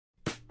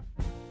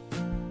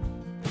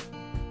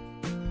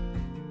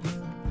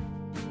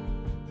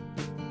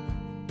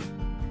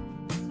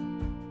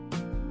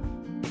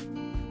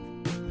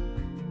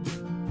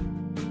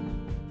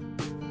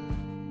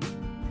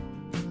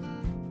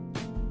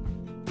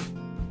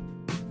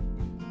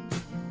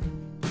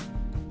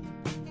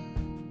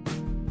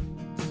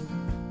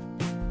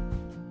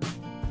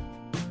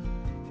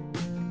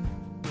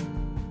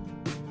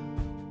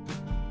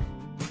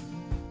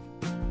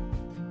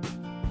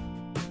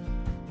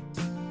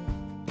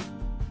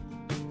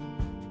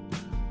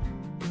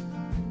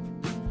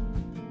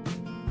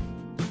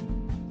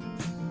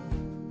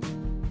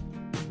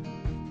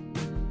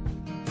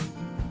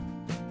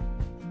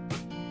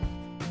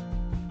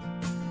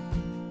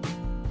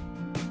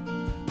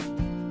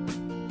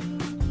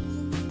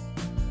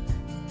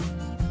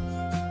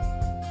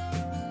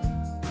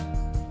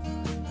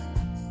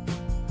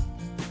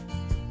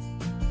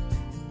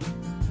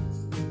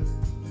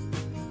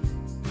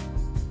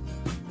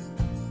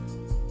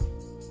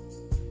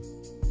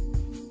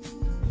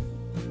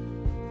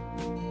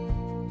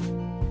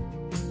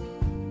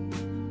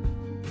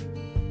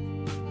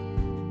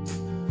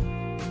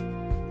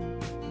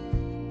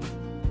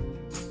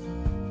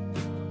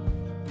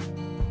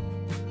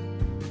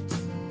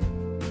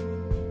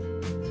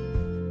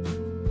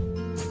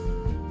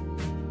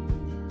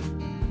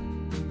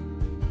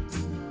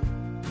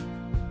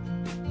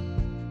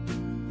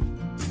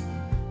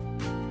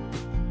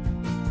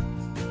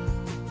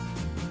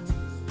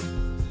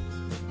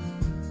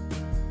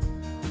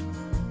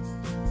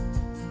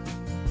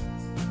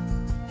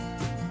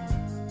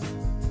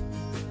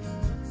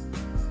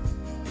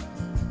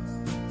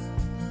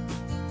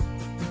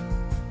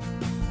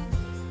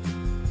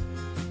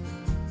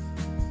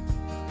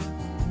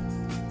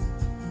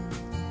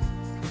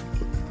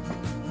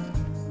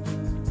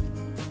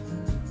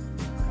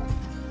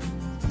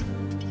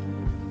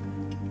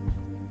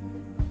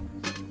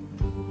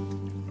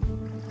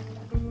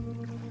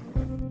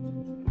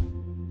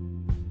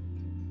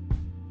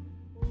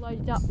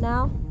loaded up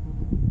now.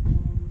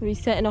 We'll be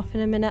setting off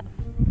in a minute.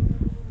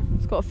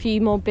 It's got a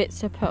few more bits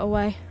to put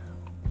away.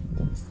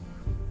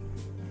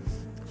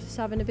 Just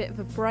having a bit of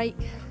a break.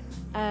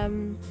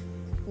 I'm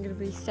going to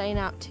be staying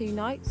out 2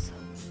 nights.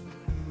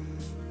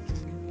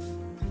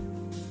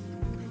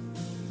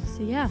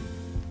 So yeah.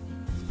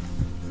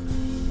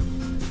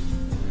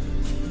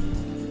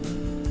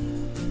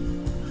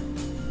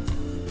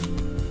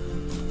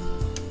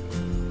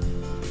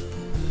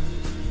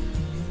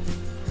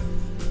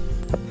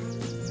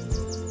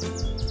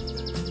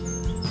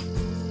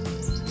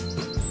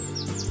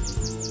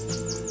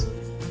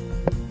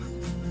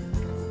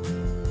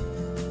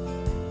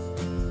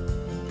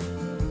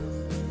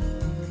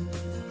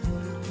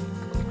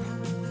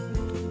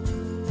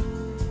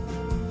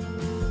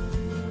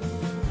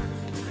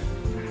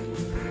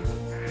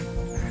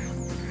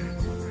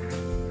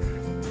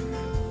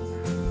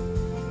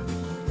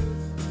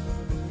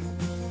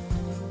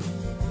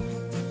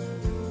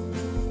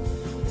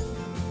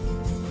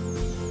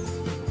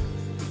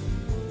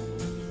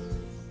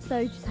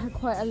 So just had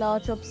quite a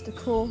large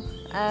obstacle.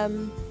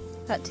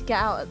 Had to get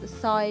out at the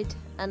side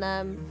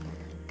and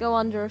go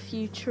under a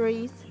few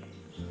trees.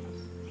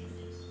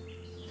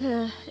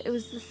 It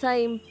was the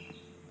same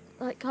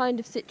kind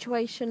of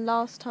situation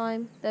last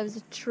time. There was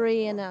a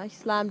tree and I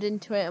slammed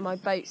into it and my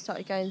boat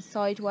started going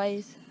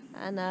sideways,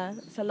 and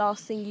that's the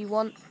last thing you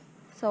want.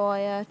 So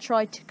I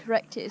tried to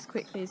correct it as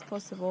quickly as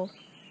possible.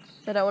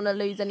 I don't want to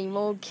lose any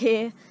more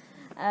gear.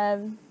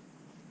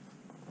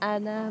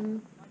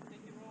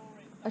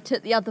 I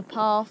took the other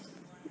path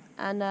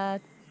and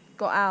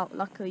got out.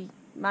 Luckily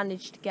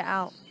managed to get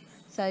out.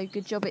 So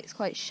good job it's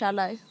quite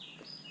shallow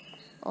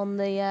on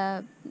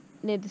the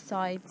near the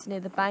sides,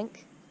 near the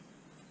bank.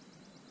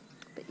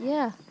 But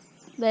yeah,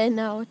 they're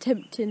now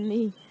attempting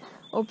the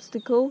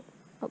obstacle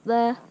up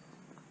there.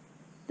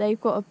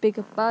 They've got a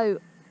bigger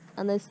boat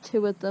and there's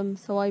 2 of them,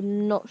 so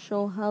I'm not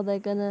sure how they're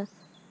gonna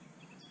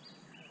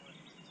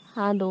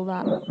handle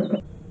that.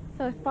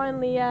 So I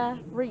finally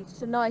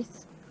reached a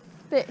nice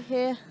bit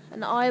here,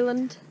 an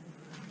island,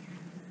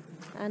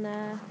 and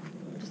I'm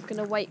just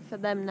gonna wait for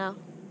them now.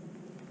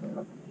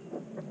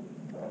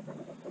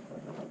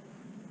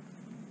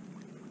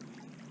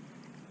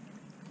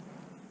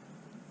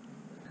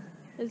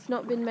 There's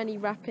not been many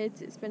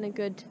rapids. It's been a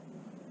good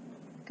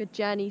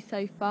journey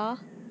so far.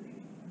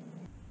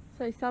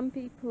 So some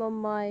people on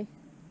my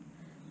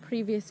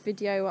previous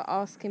video were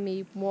asking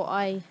me what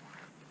I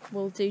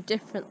will do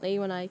differently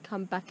when I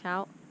come back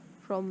out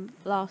from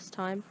last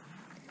time.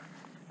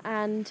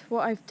 And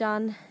what I've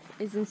done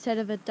is, instead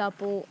of a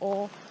double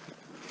oar,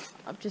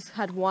 I've just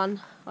had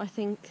one. I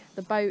think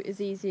the boat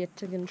is easier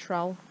to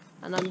control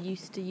and I'm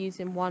used to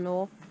using 1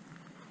 oar.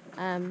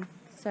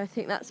 So I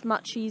think that's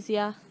much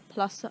easier.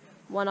 Plus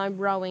when I'm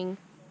rowing,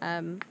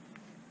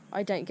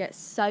 I don't get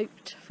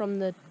soaked from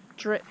the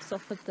drips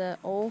off of the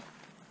oar.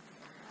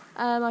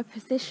 I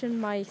position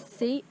my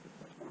seat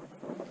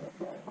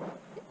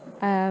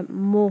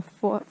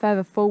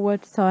further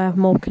forward so I have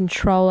more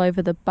control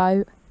over the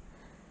boat.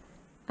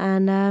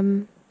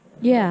 And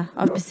yeah,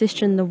 I've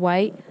positioned the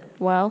weight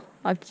well.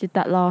 I did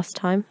that last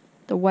time.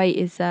 The weight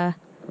is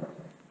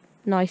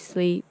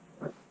nicely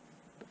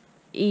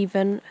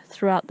even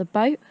throughout the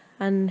boat,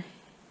 and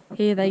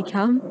here they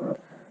come.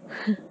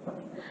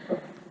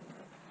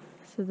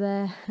 So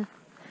they're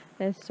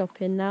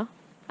stopping now.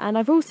 And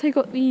I've also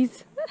got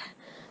these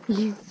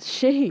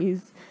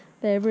shoes.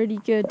 They're really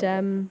good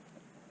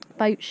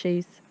boat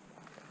shoes.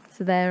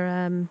 So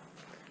they're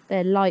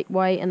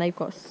lightweight and they've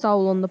got a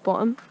sole on the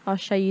bottom. I'll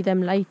show you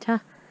them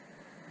later.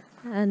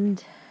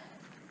 And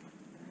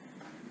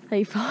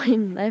they're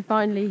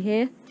finally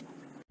here.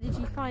 Did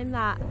you find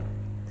that?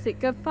 Is it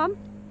good fun?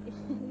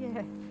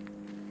 Yeah.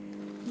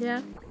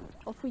 Yeah.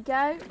 Off we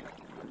go.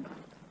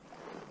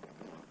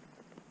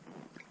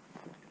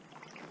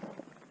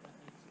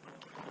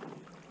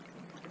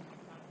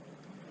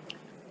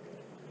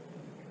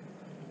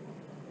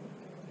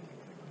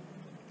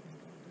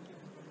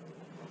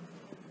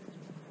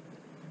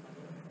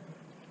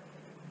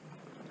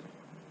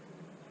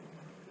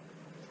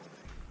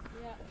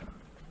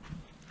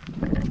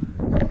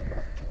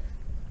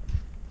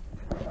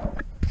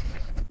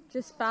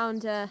 Just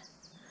found a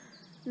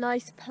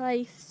nice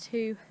place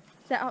to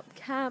set up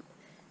camp.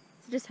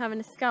 So just having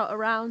a scout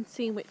around,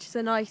 seeing which is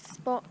a nice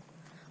spot.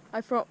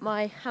 I brought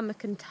my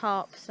hammock and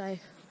tarp, so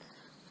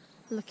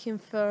looking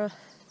for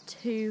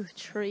 2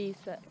 trees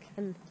that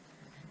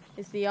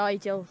is the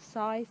ideal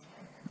size.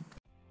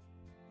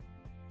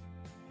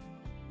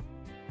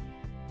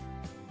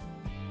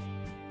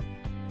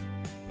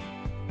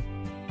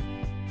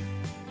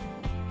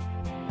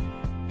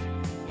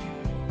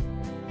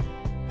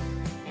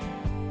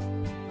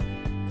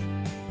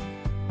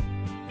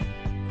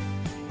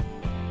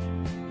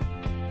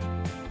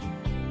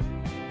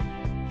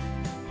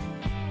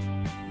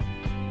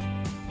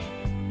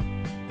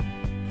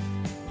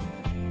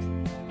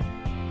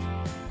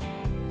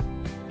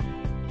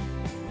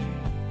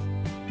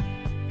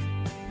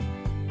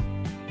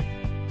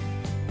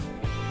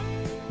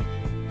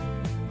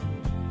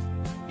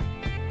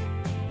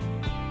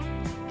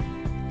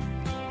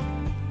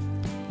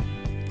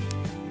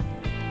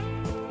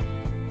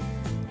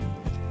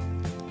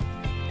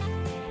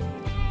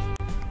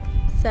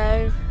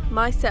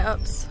 my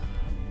setup's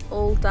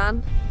all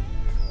done.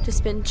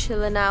 Just been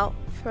chilling out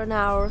for an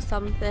hour or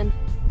something.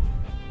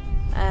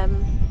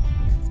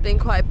 It's been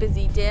quite a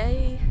busy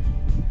day.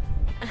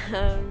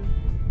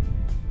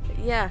 But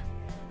yeah,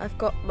 I've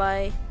got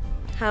my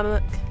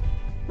hammock,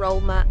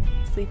 roll mat,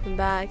 sleeping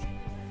bag,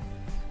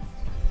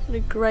 and a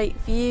great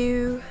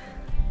view.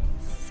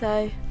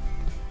 So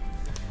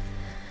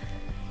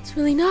it's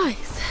really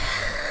nice.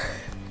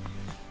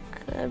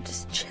 And I'm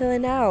just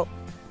chilling out.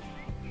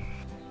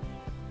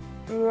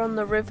 We were on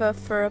the river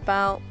for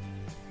about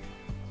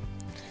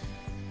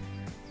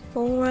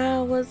 4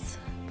 hours,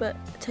 but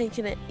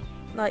taking it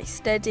like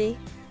steady.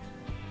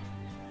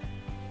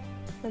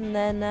 And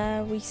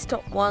then we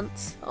stopped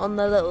once on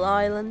the little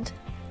island,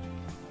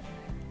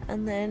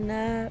 and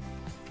then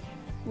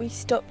we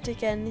stopped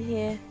again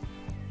here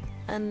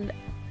and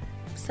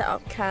set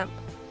up camp.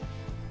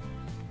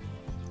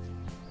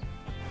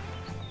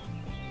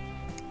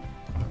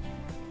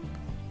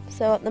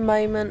 So at the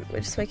moment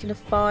we're just making a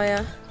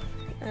fire,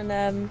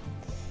 and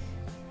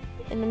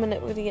in a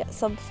minute we're gonna get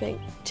something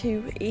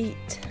to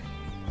eat.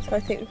 So I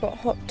think we've got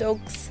hot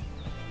dogs.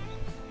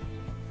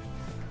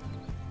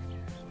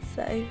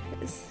 So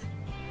it's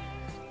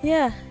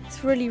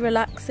really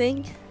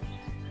relaxing.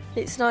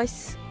 It's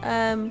nice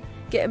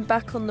getting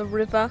back on the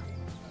river.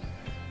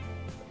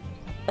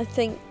 I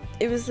think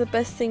it was the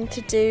best thing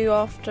to do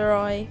after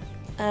I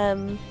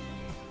kind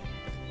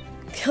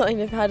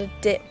of had a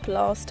dip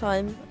last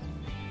time.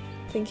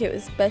 I think it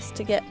was best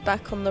to get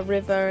back on the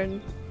river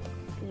and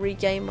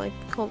regain my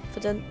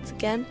confidence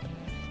again.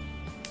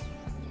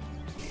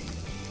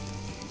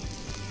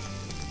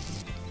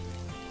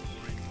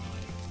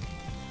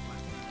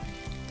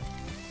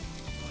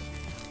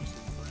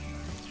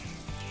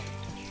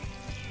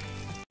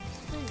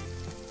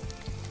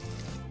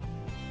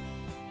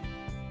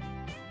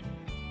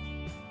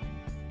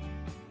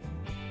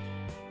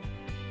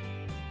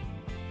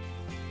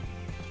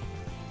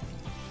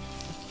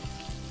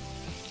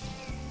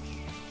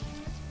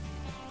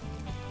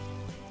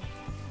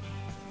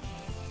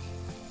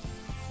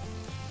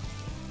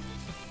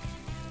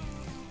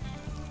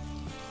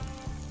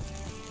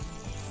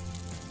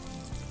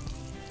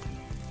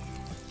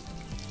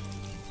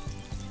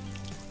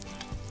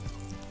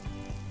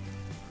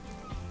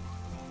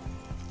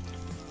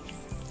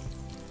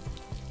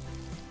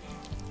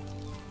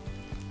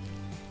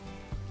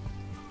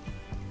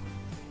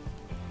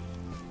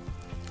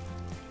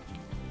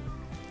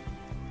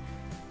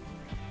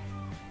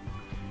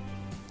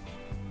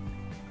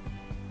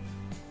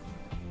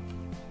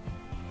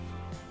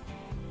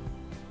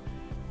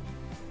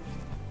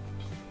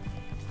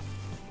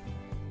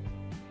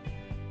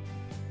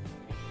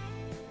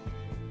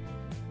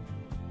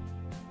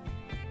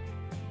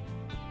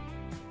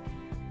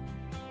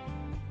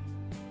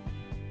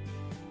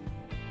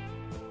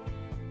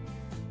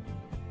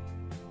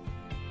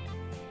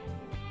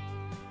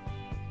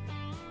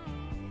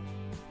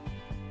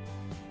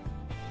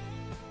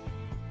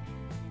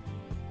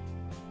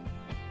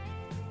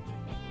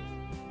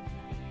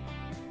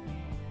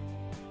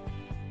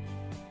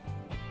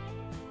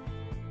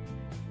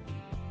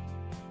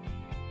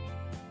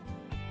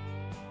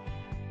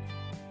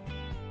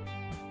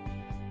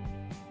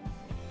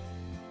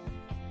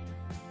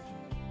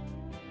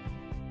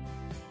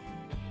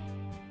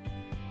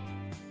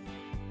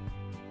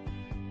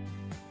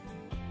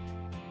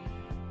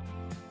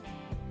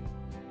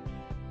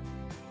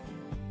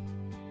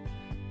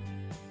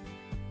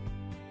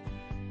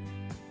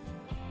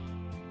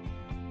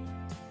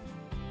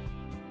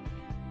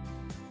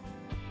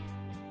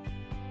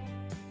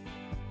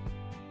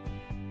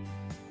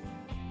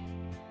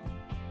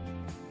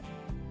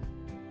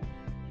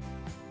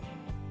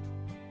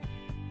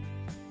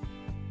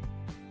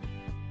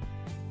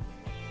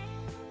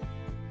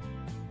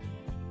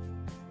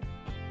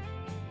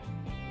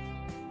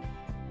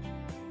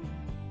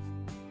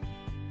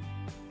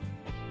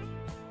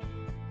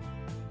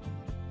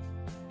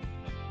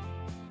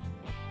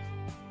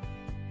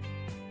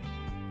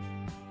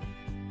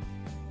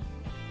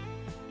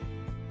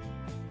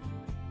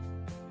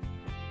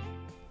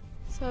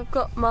 So I've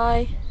got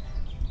my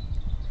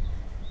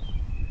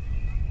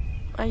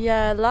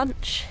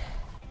lunch.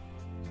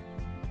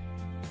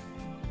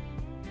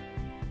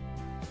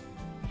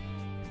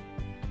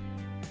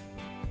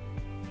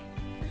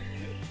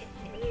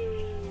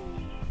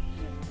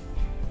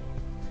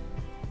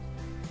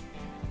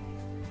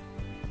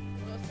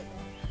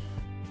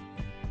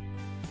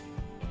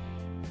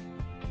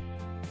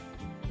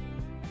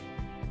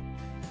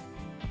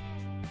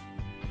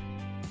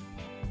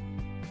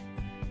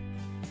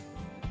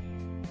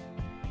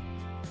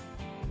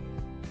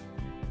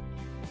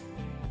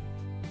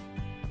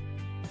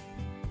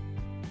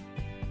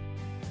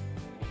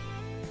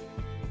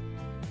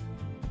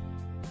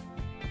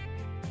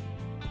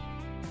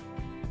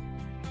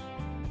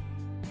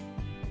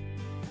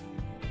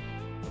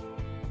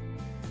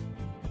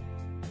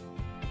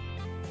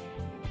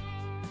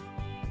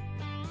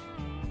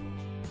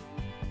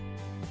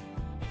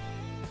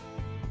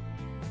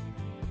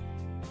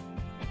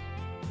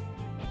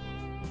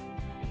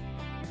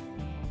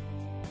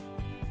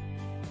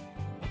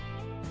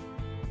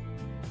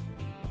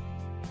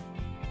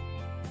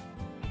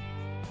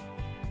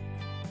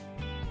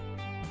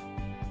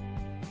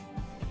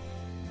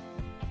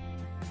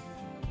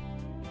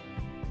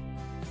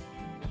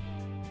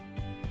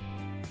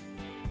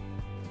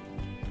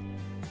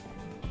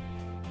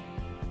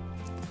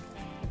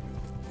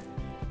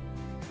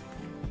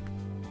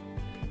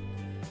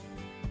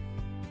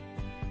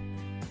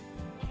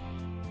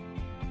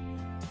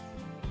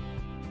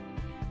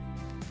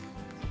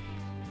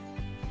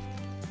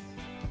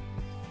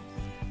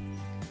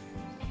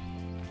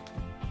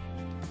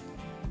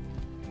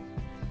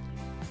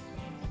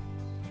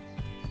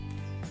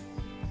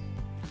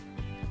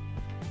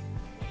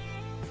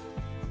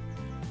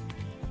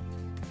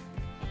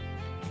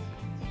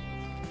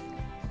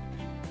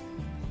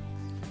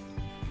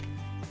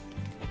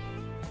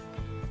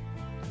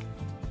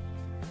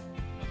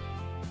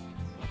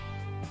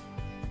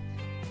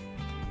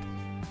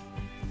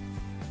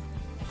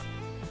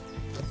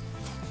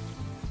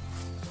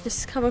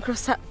 Just come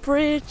across that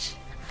bridge.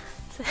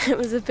 So it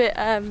was a bit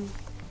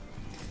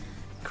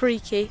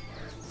creaky,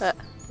 but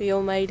we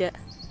all made it.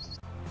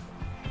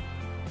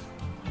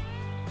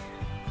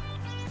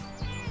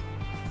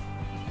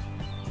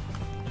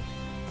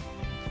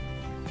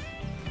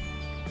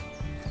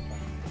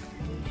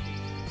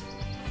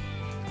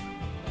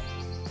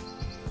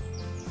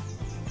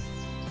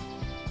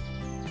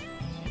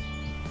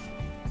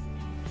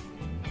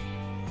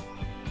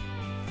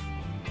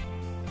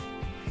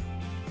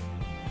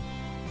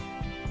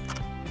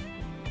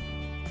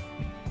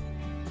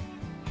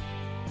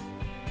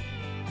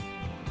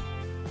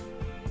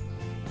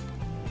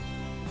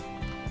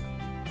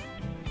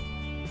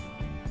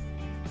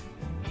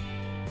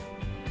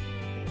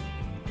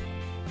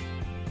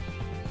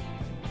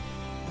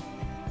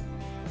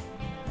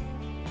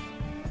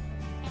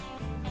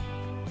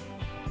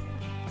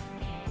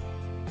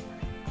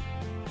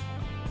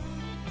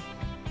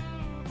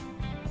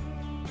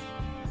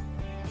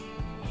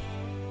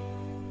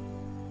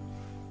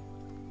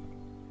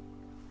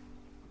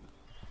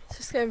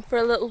 Just going for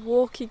a little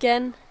walk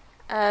again.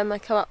 I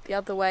come up the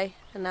other way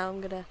and now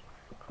I'm gonna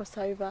cross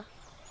over.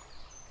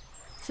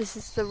 So this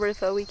is the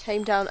river we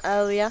came down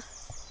earlier.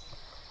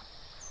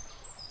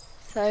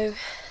 So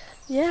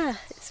yeah,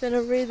 it's been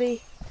a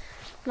really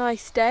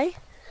nice day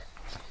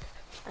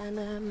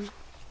and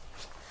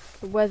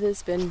the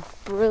weather's been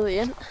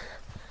brilliant.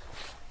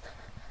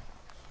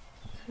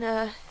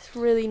 And, it's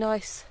really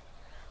nice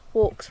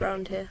walks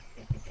around here.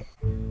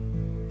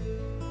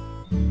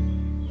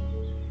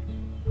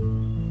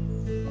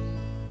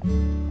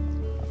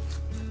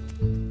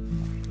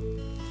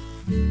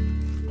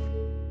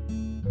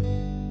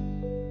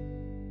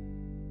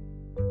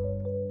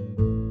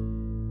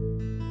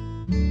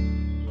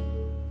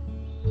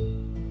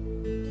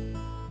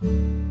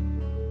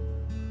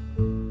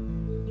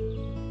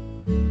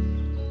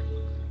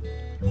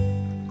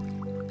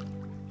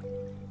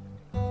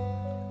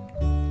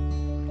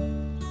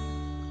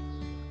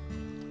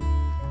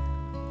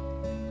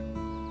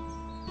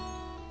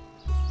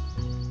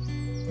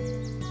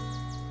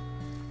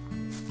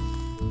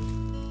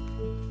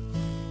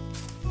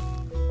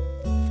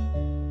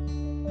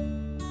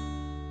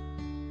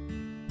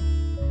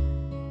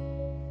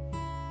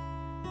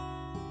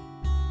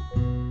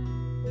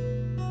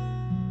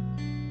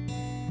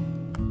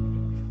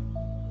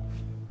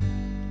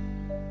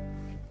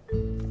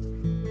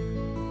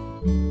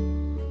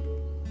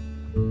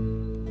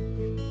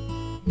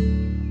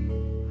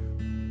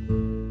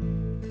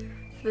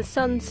 The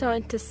sun's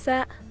starting to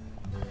set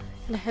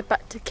and I head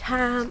back to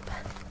camp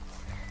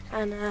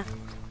and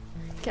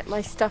get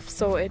my stuff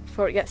sorted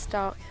before it gets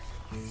dark.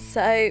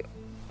 So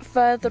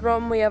further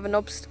on we have an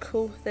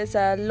obstacle. There's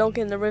a log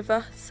in the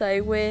river,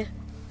 so we're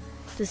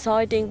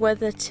deciding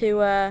whether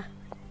to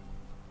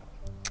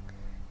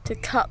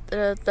cut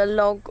the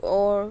log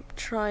or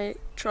try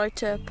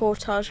to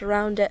portage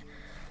around it.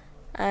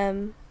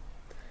 So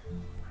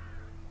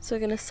we're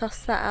going to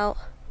suss that out.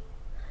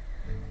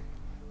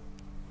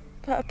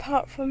 But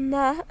apart from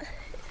that,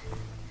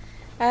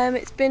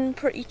 it's been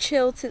pretty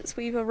chilled since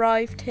we've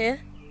arrived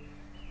here.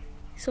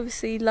 It's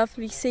obviously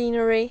lovely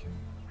scenery,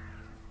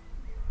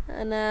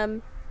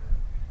 and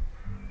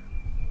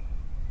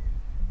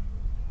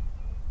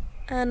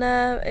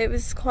it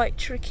was quite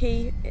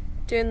tricky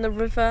doing in the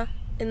river.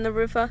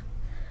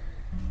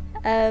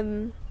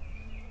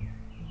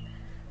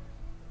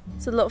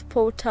 It's a lot of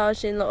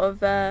portaging, a lot of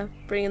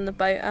bringing the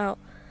boat out,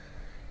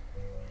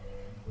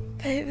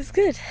 but it was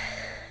good.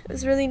 It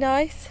was really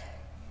nice.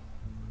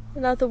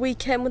 Another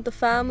weekend with the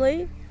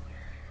family.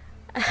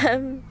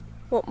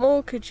 What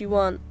more could you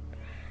want?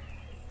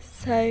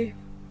 So,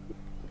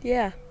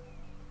 yeah.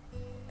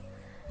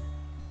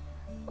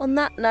 On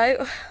that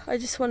note, I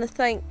just want to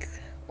thank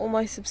all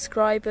my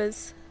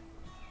subscribers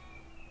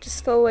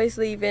just for always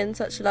leaving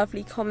such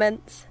lovely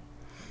comments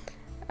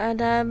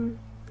and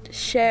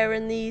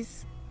sharing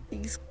these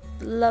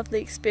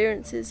lovely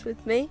experiences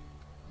with me.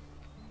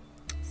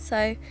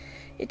 So,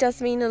 it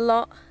does mean a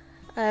lot.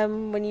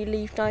 When you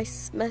leave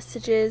nice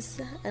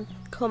messages and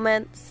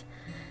comments,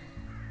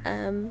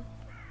 and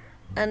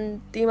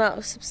the amount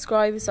of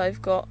subscribers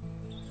I've got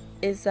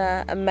is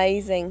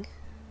amazing.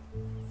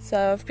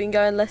 So I've been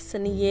going less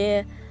than a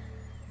year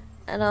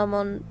and I'm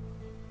on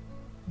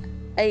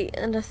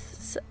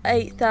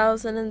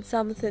 8,000 and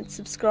something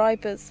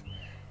subscribers.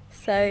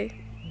 So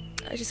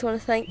I just want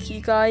to thank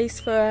you guys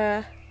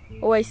for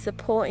always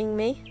supporting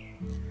me.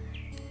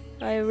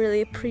 I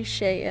really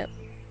appreciate it.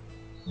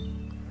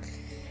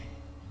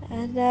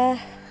 And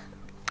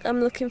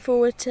I'm looking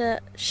forward to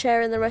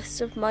sharing the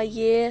rest of my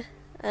year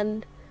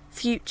and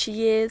future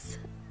years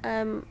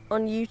on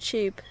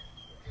YouTube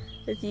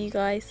with you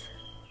guys.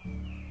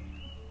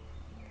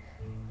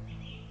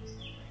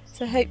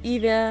 So I hope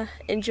you've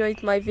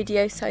enjoyed my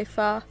video so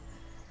far.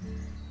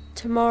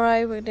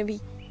 Tomorrow we're going to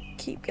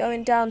keep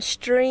going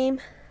downstream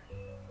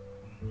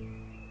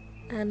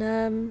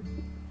and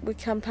we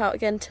camp out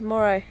again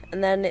tomorrow,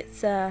 and then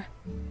it's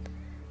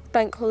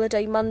bank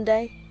holiday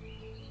Monday.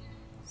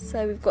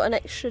 So we've got an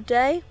extra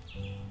day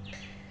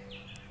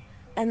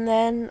and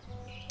then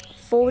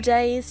 4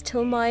 days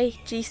till my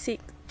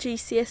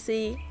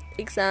GCSE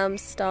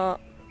exams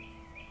start,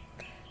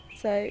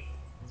 so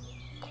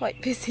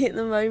quite busy at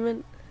the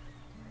moment,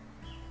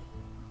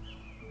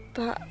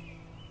 but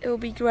it will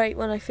be great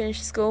when I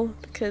finish school,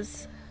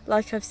 because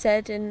like I've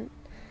said in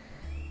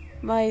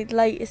my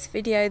latest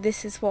video,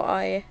 this is what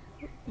I'm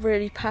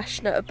really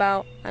passionate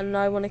about and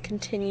I want to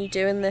continue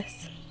doing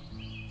this.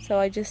 So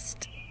I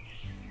just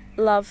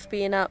love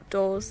being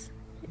outdoors.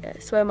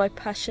 It's where my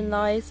passion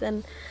lies,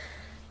 and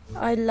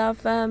I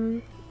love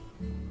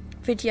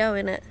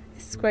videoing it.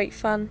 It's great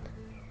fun.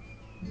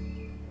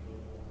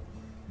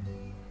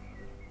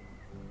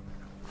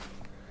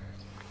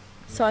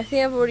 So I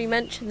think I've already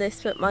mentioned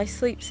this, but my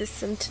sleep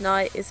system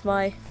tonight is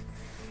my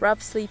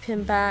rub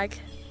sleeping bag,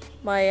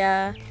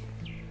 my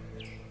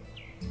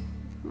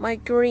my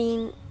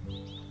green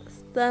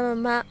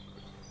thermarest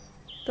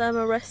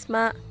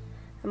mat,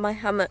 and my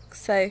hammock.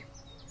 So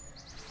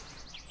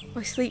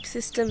my sleep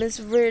system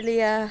is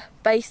really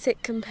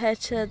basic compared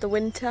to the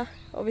winter.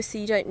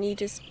 Obviously you don't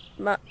need as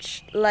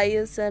much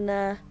layers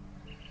and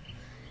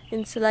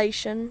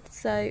insulation,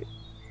 so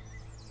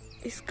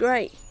it's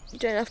great. You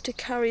don't have to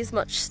carry as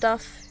much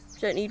stuff.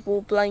 You don't need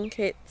more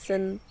blankets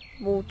and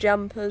more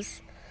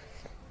jumpers.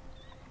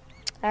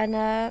 And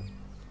the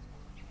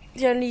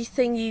only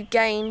thing you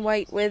gain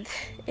weight with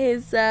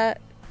is the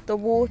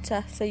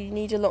water, so you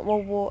need a lot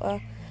more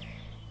water,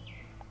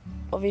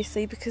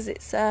 obviously, because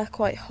it's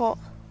quite hot.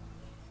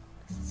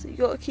 So you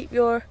got to keep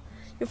your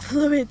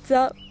fluids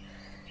up.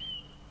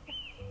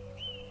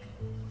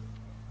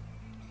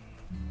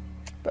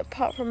 But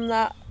apart from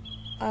that,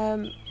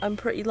 I'm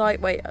pretty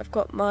lightweight. I've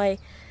got my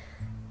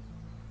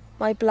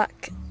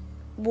black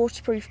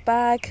waterproof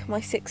bag, my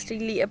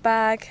 60-litre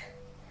bag,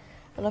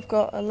 and I've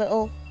got a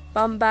little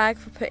bum bag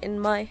for putting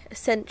my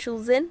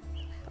essentials in.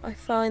 I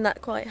find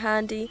that quite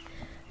handy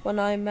when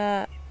I'm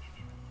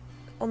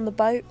on the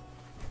boat.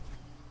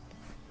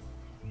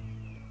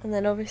 And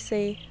then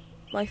obviously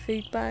my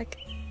food bag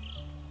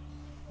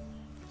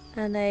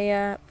and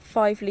a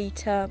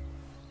 5-litre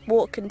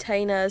water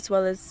container, as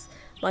well as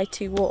my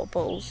 2 water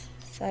bottles.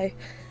 So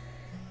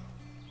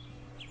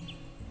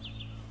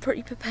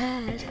pretty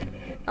prepared.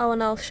 Oh,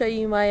 and I'll show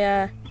you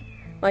my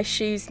my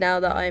shoes now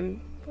that I've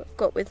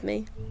got with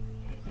me.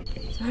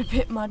 They're a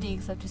bit muddy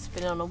because I've just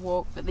been on a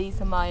walk, but these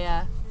are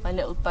my my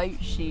little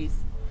boat shoes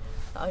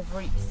that I've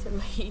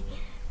recently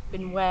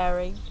been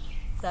wearing.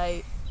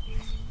 So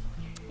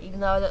even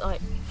though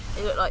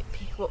they look like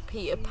what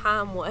Peter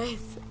Pan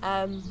wears,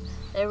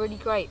 they're really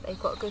great. They've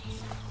got a good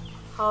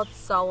hard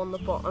sole on the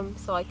bottom,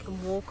 so I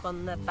can walk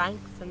on the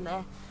banks, and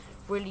they're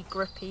really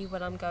grippy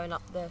when I'm going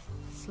up the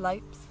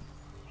slopes.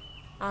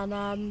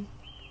 And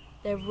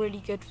they're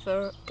really good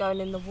for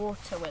going in the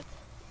water with.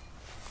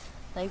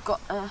 They've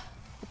got a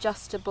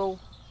adjustable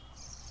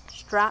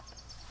strap.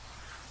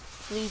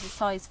 These are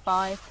size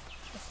 5,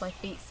 that's my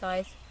feet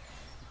size.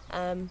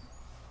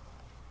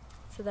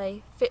 So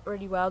they fit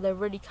really well, they're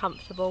really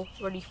comfortable,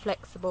 really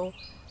flexible,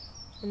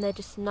 and they're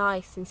just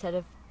nice instead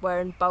of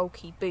wearing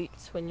bulky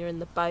boots when you're in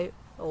the boat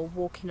or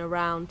walking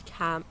around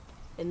camp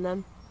in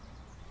them.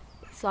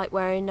 It's like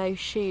wearing no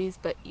shoes,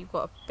 but you've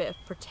got a bit of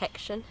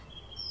protection.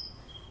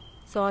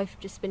 So I've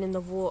just been in the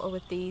water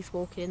with these,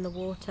 walking in the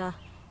water,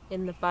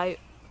 in the boat,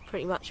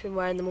 pretty much been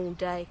wearing them all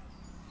day.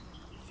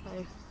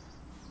 So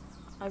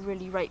I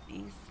really rate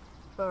these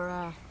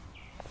for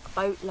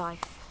boat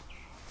life.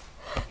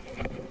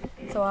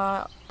 So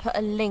I'll put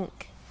a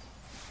link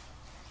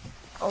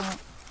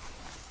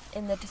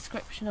in the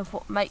description of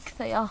what make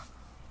they are.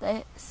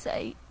 They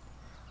say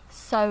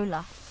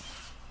solar.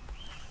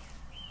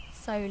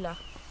 Solar,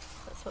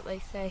 that's what they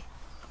say.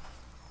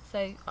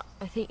 So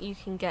I think you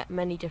can get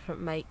many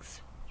different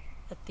makes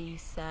of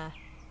these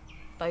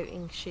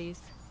boating shoes.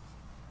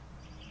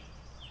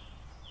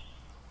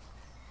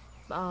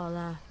 But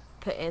I'll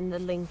put in the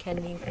link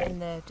in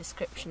the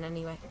description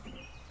anyway.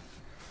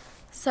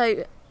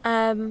 So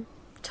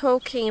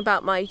talking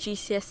about my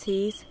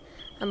GCSEs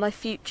and my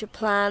future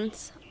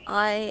plans,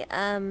 I'll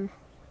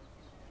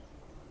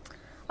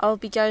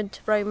be going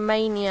to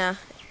Romania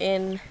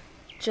in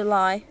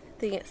July. I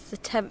think it's the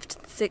 10th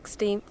to the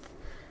 16th.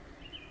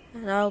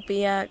 And I'll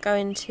be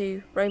going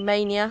to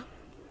Romania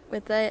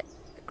with a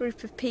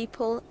group of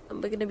people,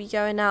 and we're going to be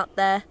going out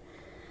there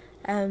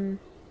to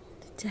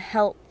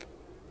help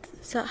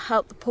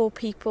the poor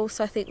people.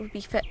 So I think we'll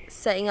be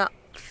setting up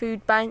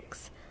food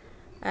banks,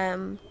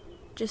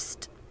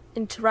 just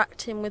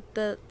interacting with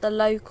the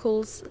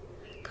locals,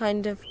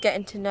 kind of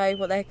getting to know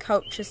what their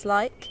culture's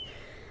like,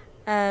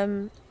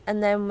 and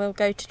then we'll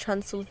go to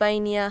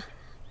Transylvania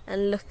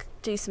and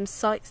do some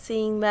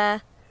sightseeing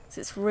there, because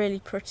it's really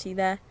pretty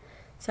there.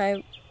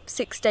 So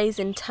 6 days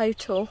in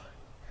total,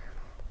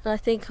 and I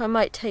think I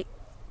might take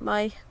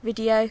my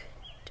video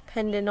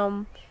depending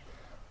on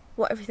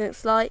what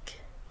everything's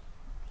like,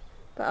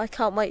 but I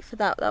can't wait for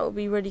that. That will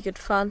be really good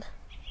fun,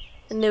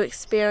 a new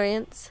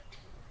experience,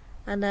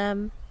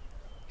 and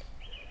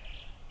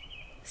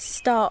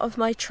start of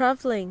my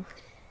travelling.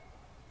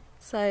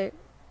 So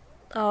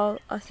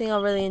I think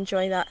I'll really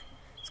enjoy that.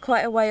 It's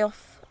quite a way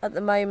off at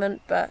the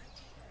moment, but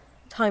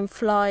time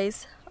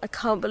flies. I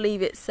can't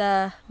believe it's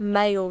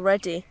May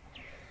already.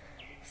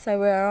 So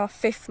we're our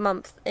 5th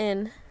month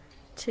in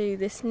to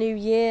this new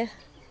year.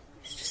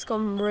 It's just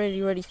gone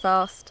really, really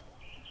fast.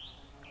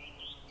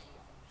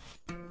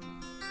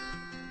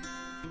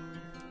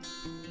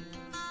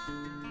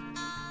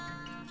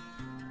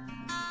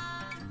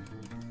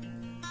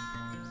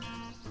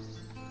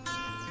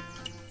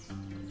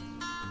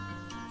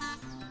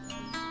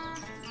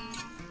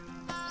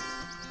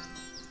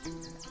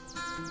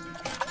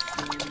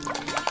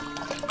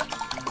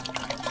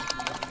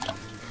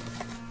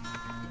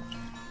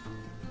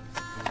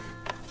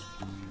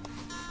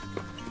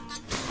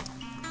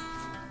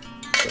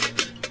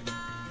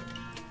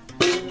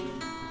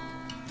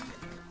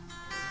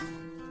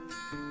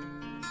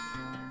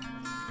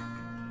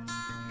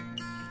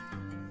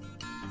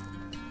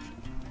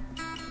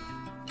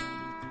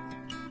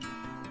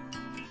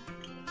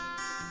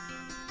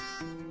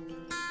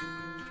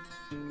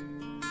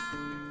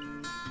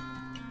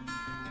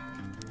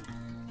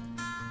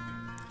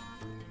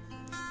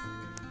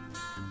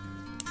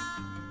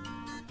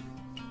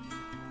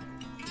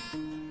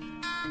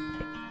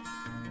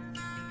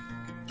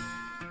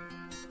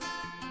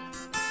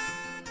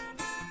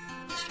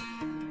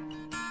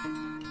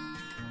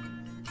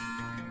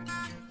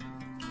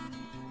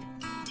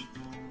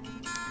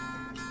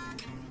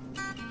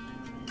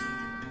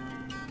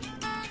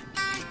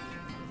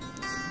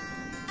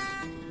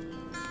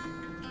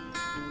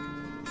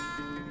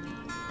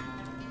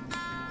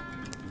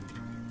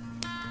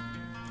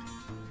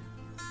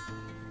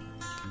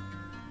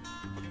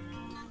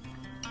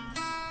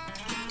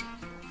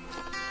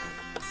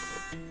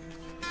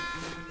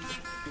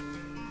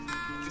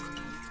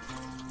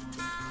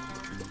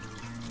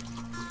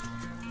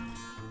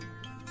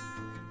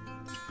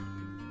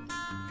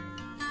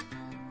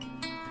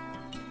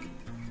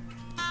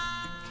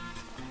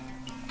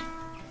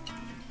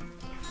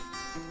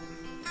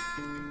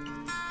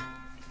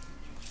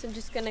 So I'm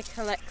just going to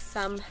collect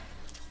some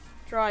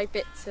dry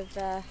bits of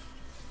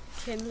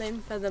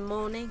kindling for the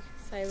morning,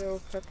 so we're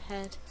all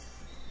prepared,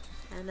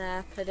 and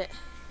put it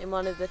in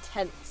one of the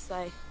tents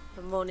so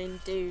the morning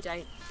dew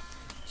don't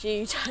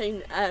get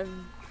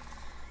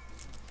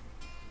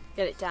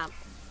it damp.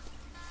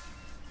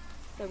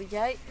 There we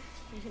go.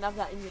 You can have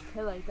that in your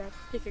pillow there.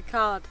 Pick a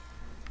card.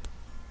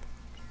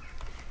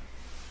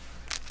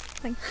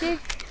 Thank you.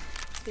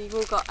 So you've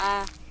all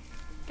got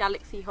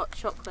Galaxy hot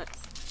chocolates.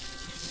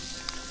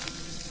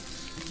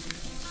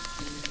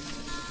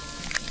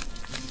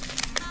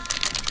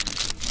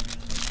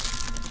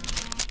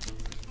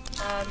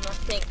 I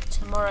think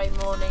tomorrow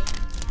morning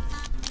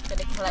I'm going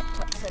to collect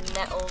up some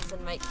nettles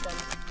and make some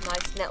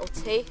nice nettle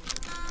tea.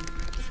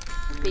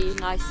 Be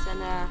nice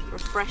and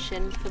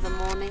refreshing for the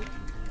morning.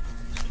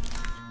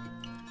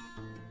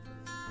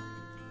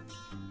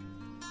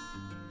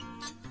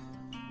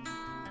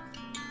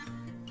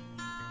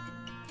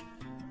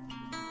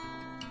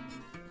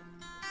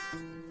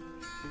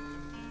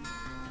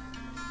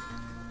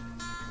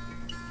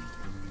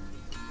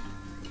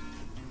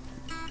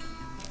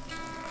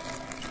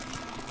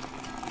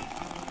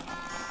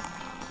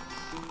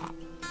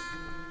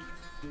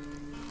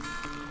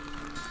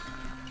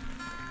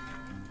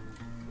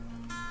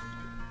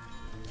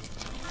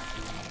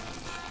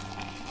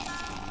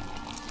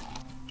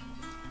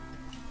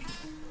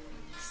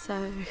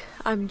 So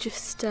I'm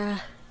just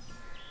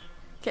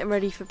getting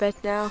ready for bed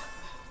now.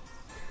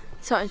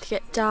 It's starting to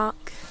get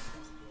dark,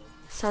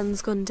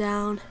 sun's gone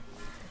down,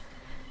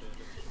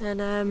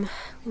 and I'm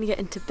gonna get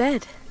into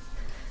bed.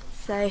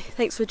 So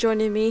thanks for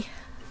joining me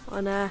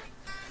on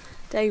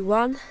day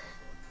 1,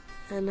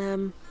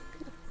 and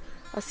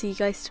I'll see you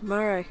guys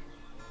tomorrow.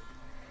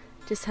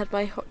 Just had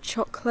my hot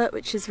chocolate,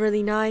 which is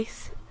really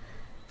nice,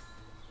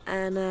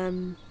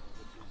 and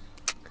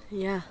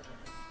yeah.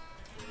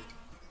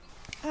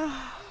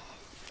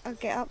 I'll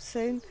get up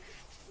soon.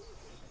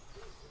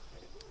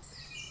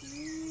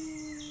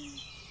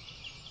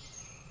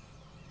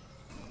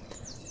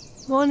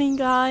 Morning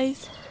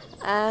guys.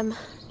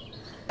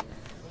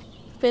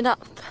 Been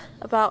up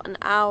about an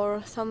hour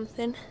or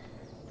something.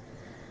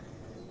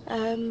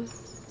 Yeah,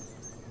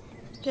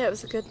 it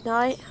was a good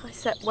night. I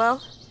slept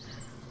well.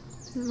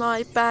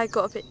 My bag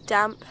got a bit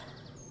damp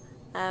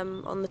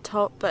on the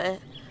top, but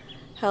it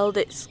held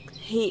its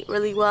heat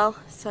really well,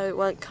 so it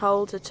weren't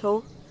cold at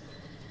all.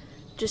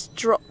 Just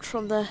dropped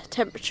from the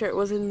temperature it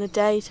was in the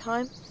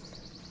daytime,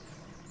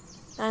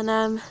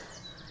 and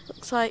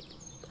looks like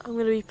I'm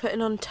going to be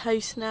putting on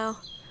toast now,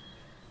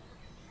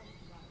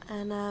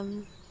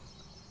 and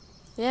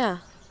yeah,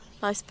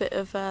 nice bit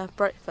of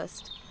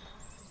breakfast,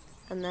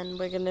 and then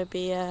we're going to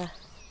be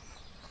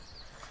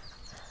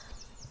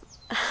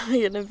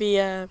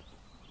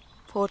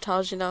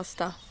portaging our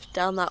stuff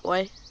down that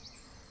way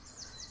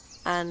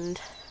and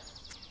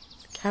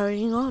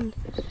carrying on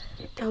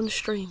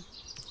downstream.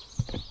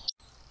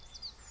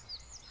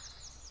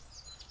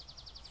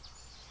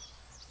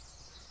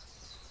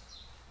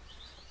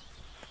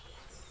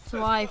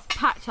 So I've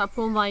packed up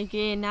all my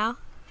gear now.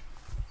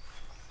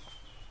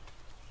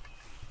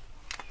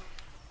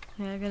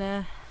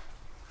 gonna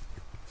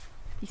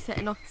be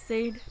setting off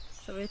soon,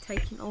 so we're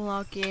taking all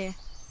our gear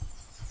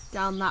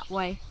down that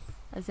way,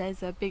 as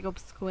there's a big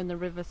obstacle in the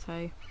river,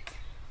 so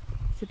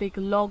it's a big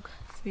log,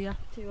 so we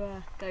have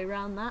to go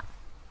around that.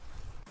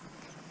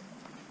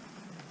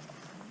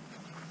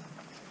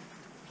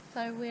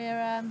 So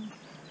we're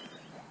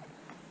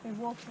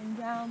walking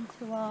down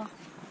to our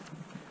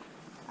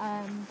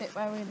bit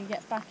where we're going to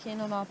get back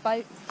in on our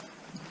boats,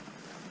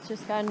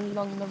 just going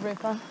along the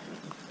river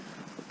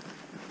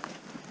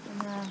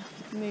and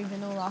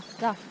moving all our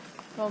stuff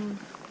from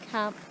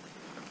camp.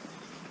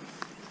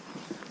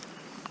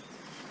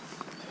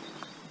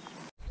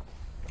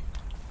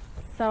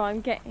 So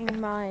I'm getting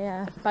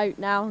my boat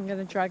now. I'm going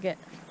to drag it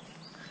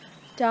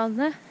down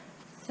there,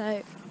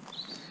 so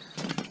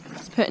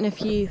just putting a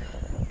few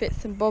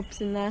bits and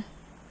bobs in there.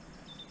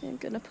 I'm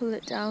going to pull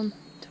it down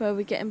to where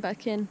we're getting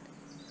back in.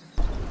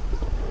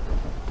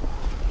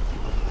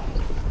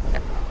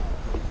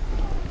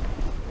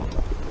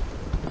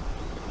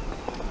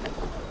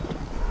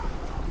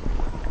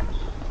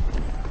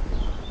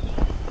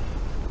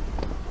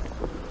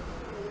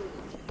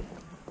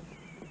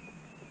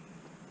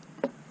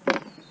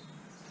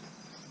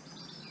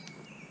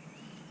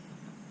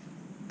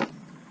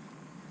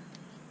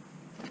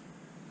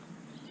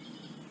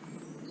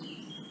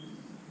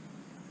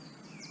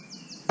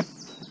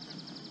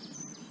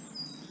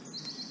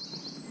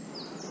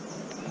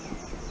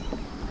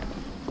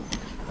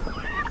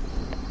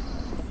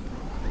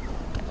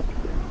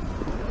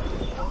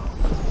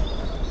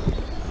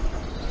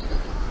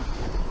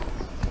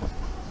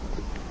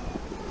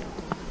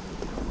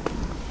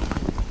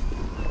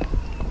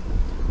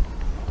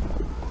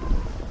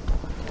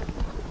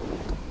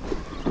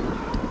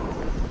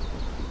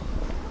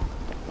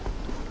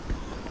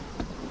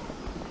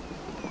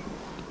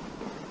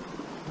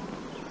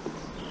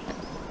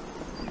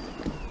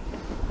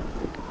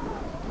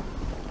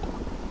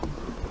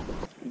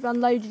 We've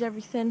unloaded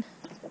everything,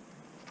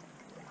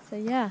 so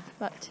yeah,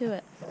 back to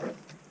it.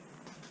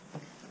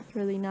 It's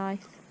really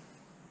nice,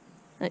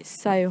 and it's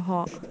so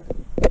hot.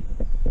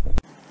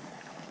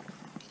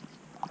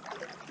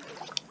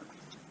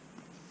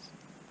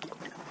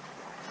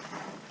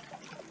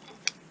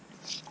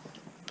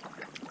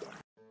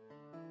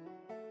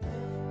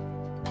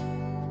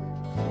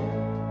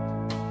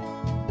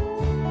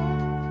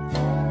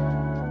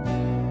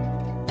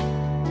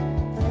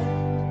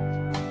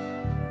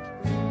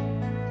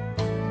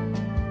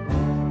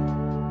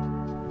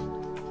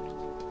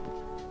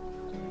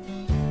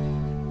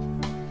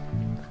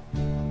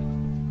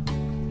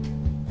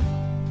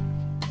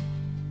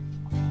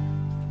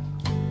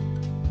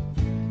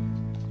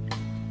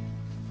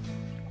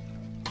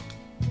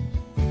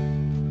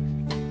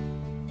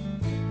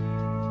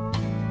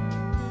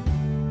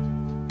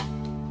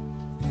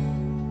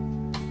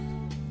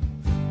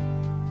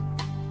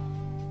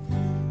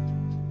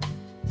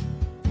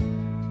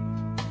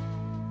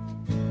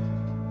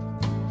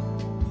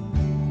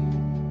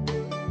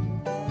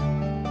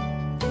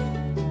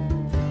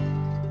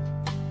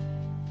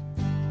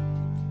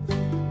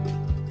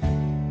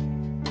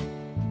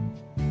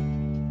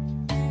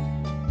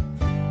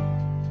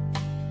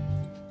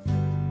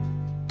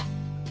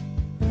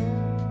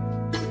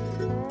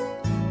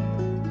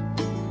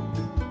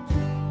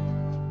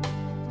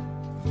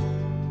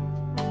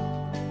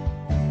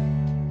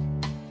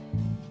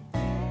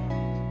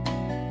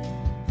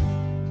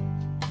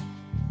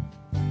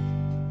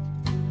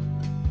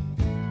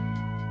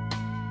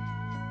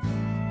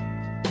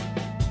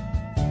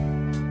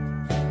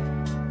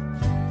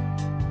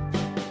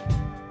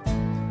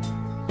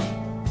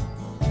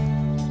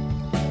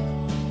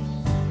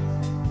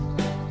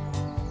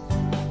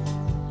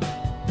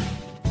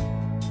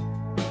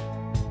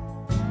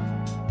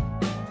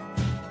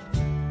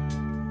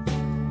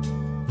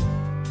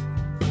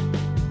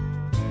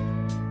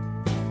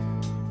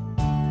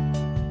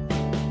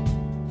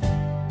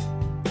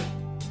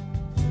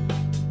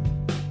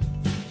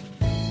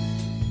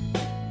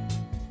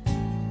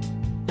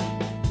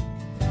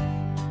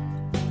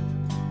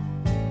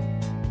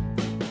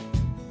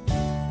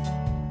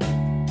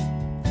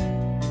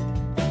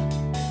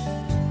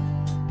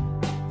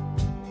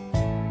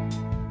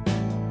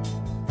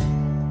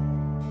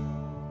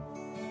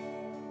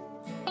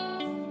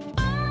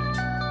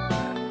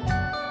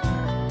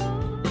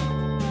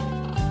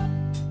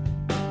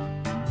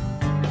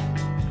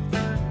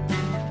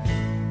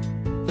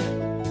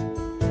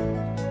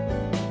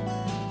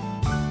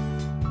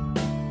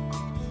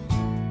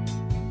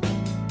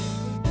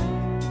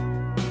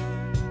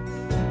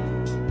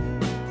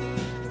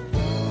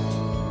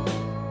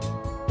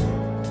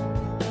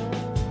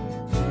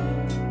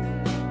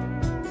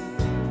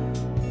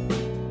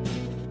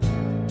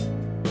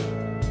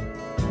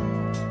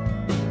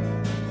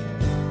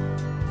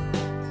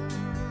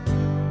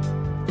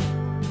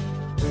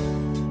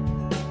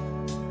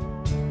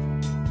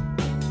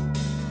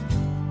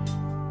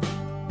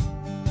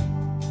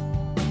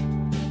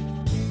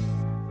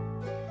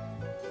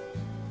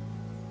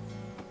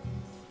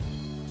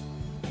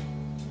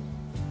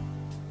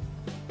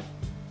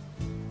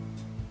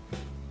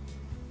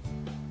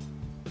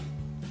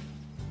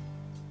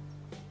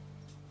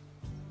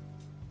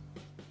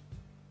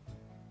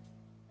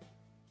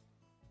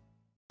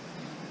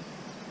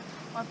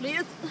 5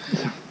 litres.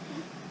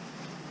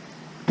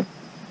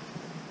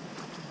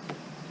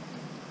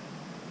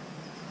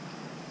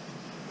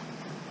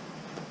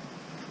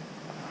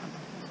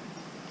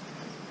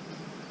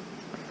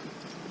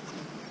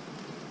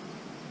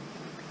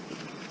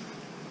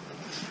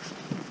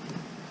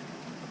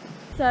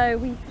 So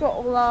we've got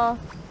all our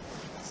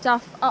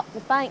stuff up the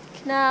bank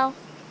now,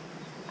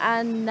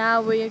 and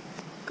now we're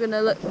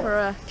gonna look for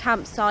a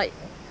campsite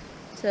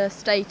to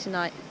stay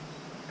tonight.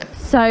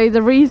 So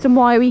the reason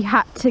why we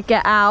had to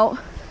get out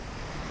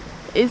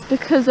is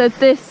because of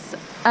this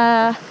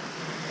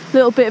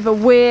little bit of a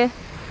weir.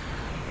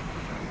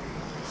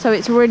 So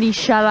it's really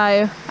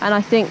shallow, and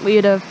I think we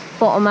would have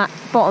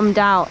bottomed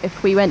out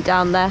if we went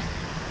down there.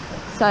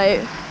 So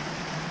it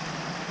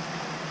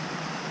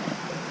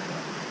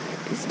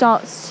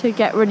starts to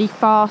get really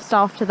fast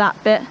after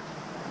that bit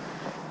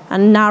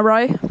and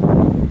narrow.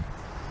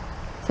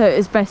 So it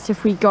was best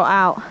if we got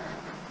out.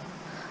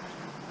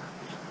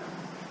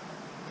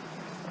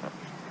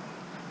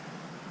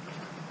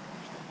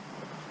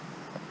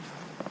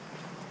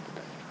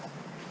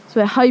 So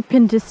we're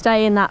hoping to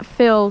stay in that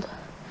field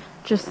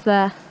just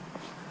there.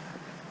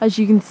 As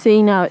you can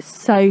see now,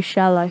 it's so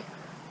shallow.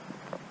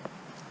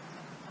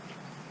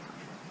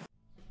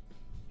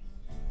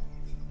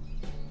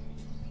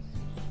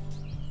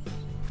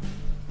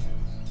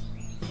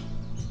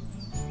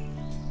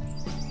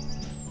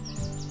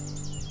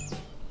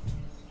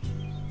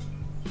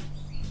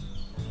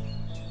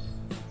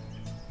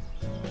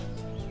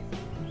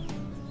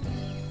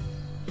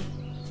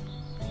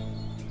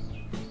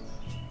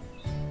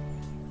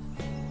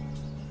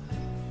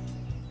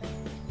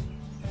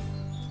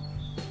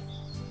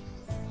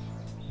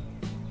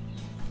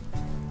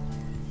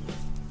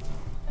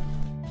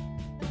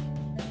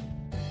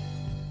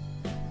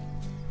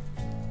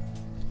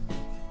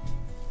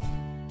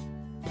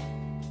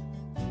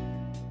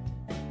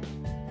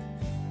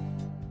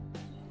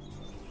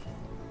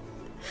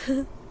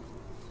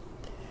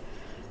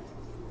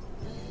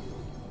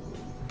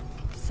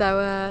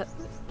 So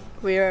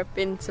we've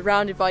been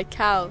surrounded by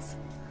cows.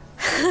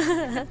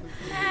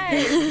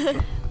 Hey.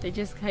 They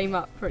just came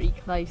up pretty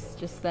close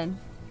just then.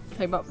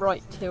 Came up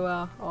right to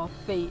our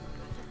feet.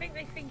 I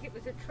think it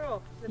was a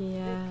trough.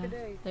 Yeah,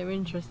 they were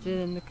interested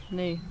in the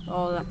canoe.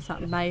 Oh, that's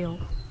that male.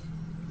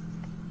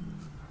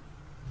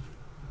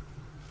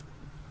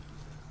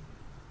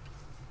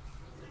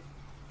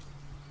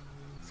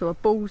 So a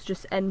bull's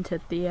just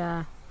entered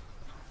the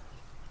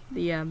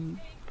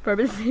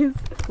premises.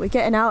 We're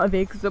getting out of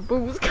here because the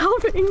bull's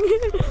coming.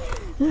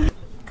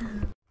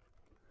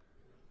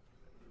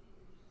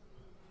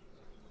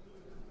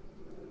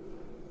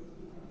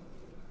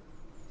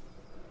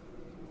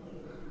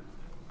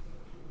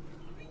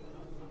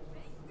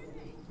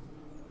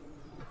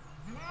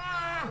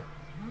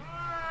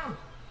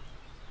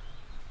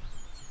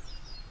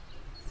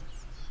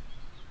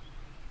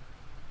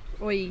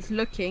 Oi, he's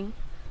looking.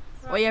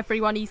 Right. Oi,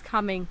 everyone, he's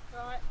coming.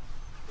 Right.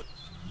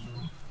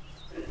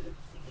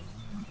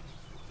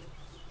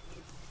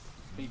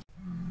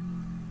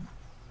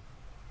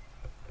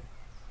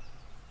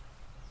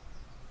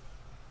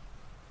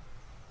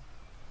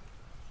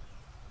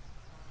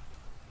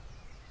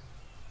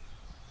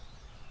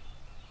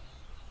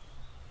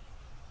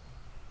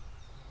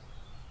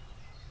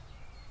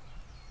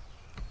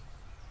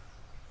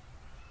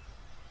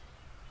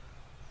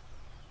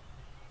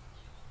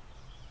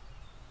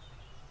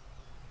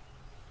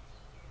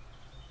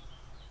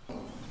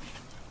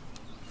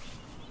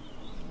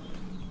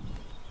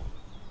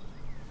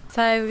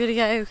 So we're gonna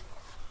go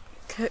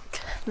cook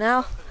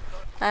now.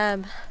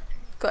 Got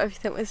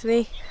everything with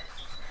me.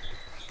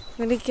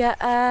 I'm gonna get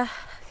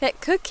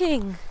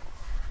cooking.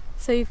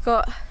 So you've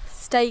got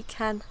steak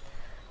and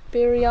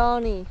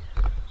biryani.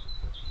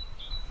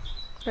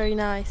 Very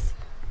nice.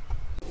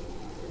 So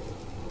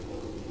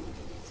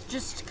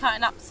just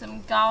cutting up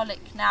some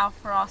garlic now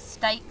for our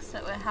steaks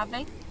that we're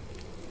having.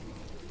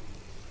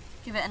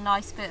 Give it a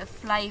nice bit of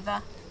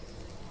flavour.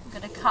 I'm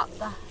gonna cut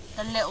the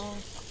little.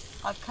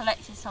 I've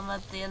collected some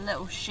of the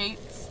little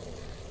shoots.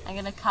 I'm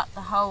going to cut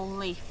the whole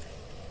leaf.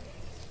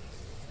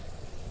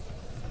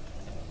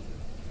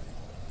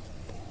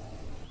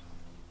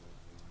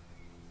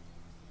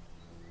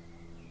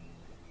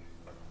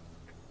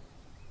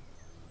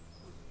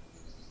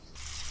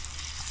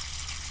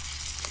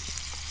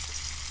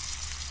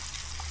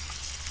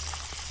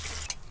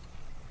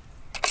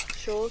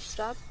 Short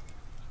stab.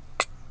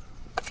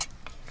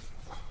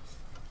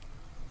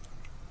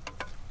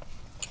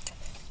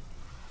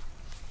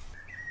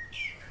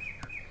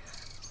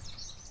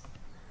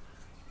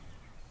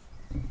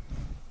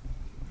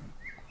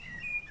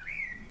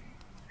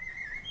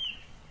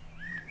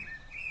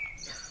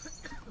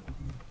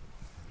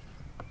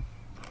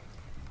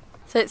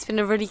 So it's been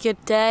a really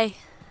good day.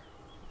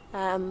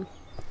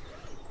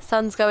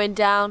 Sun's going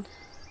down.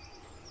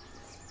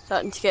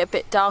 Starting to get a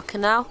bit darker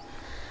now.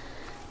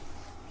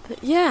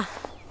 But yeah,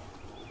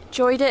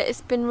 enjoyed it.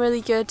 It's been a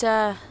really good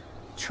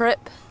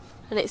trip,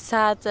 and it's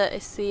sad that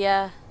it's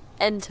the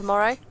end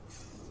tomorrow.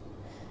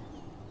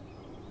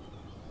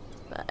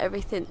 But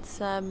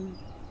everything's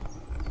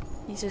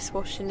He's just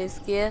washing his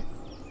gear.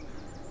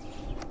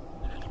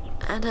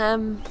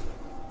 And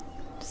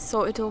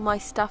sorted all my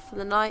stuff for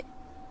the night.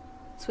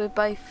 So we're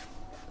both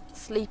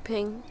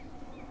sleeping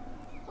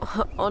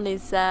on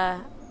his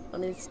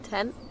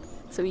tent.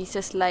 So he's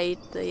just laid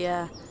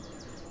the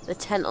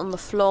tent on the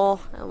floor,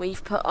 and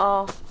we've put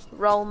our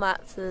roll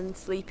mats and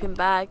sleeping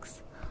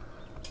bags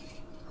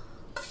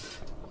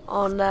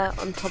on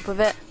top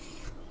of it.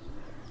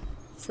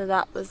 So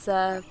that was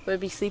we'll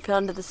be sleeping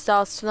under the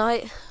stars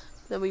tonight.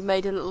 Then we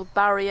made a little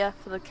barrier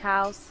for the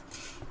cows,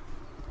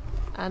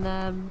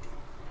 and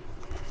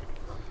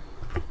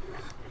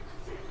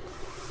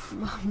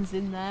Mum's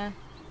in there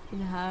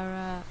in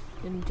her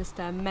in just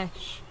her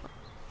mesh.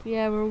 So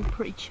yeah, we're all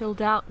pretty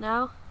chilled out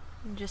now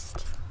and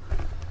just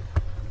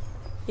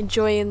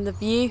enjoying the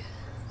view.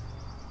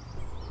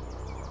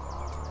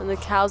 And the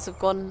cows have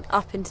gone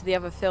up into the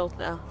other field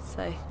now,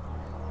 so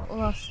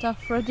all our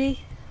stuff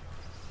ready.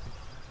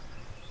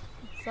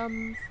 The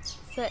sun's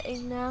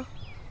setting now.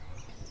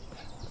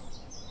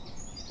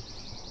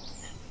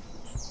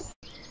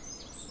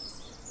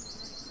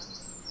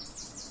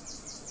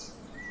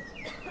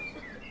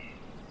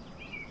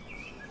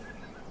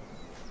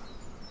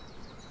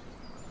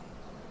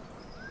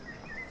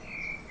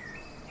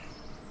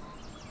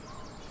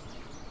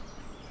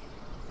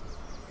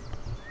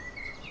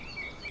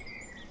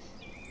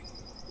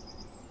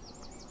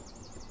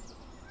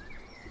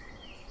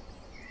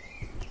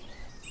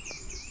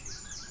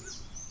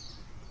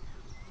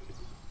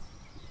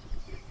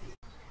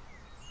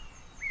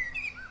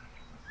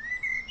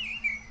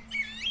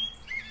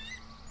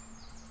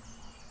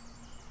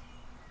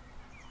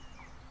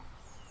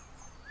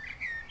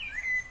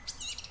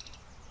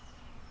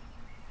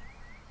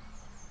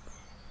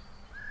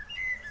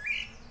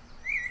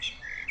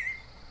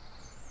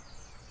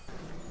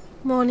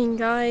 Morning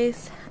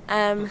guys,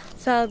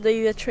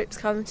 sadly the trip's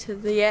come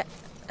to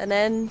an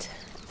end.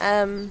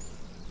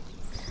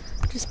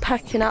 Just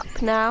packing up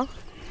now.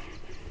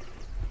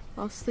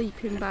 Our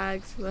sleeping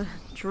bags were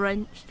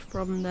drenched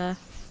from the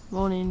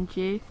morning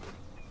dew,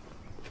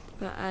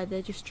 but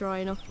they're just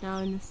drying off now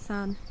in the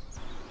sun.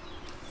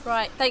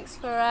 Right, thanks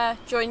for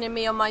joining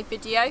me on my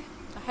video.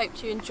 I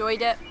hope you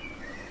enjoyed it.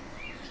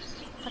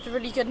 Had a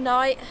really good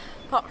night,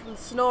 apart from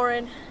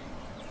snoring,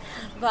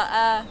 but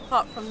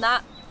apart from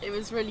that, it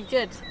was really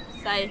good.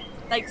 So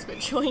thanks for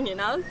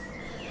joining us,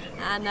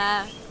 and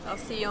I'll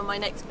see you on my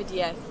next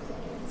video.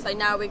 So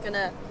now we're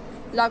gonna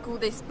lug all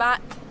this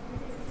back,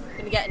 we're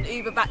gonna get an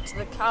Uber back to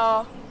the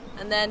car,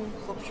 and then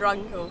Bob's your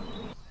uncle.